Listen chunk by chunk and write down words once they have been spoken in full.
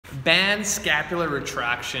Band scapular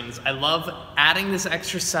retractions. I love adding this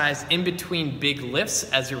exercise in between big lifts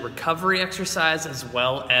as your recovery exercise, as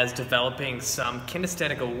well as developing some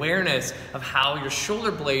kinesthetic awareness of how your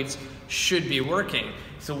shoulder blades should be working.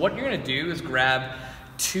 So what you're gonna do is grab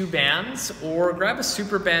 2 bands, or grab a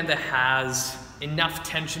super band that has enough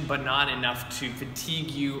tension but not enough to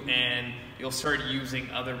fatigue you, and you'll start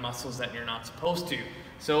using other muscles that you're not supposed to.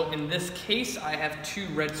 So in this case, I have 2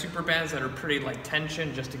 red super bands that are pretty light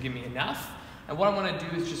tension just to give me enough. And what I want to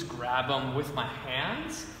do is just grab them with my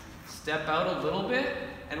hands, step out a little bit,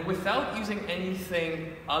 and without using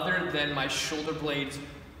anything other than my shoulder blades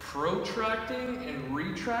protracting and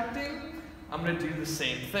retracting, I'm going to do the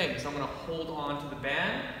same thing. So I'm going to hold on to the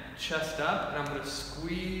band, chest up, and I'm going to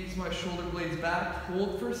squeeze my shoulder blades back,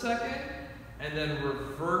 hold for a second, and then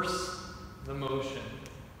reverse the motion.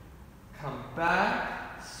 Come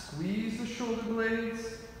back, squeeze the shoulder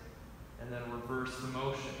blades, and then reverse the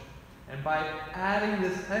motion. And by adding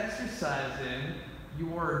this exercise in,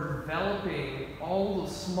 you are developing all the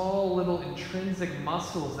small little intrinsic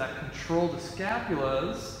muscles that control the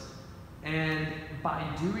scapulas, and by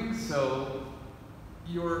doing so,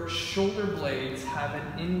 your shoulder blades have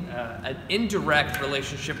an indirect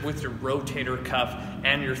relationship with your rotator cuff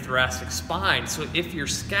and your thoracic spine. So if your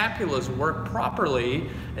scapulas work properly,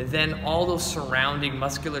 then all those surrounding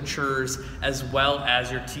musculatures, as well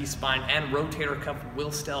as your T-spine and rotator cuff,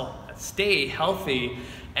 will still stay healthy.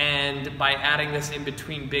 And by adding this in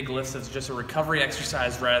between big lifts as just a recovery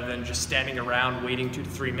exercise rather than just standing around waiting 2 to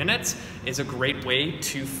 3 minutes, is a great way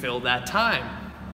to fill that time.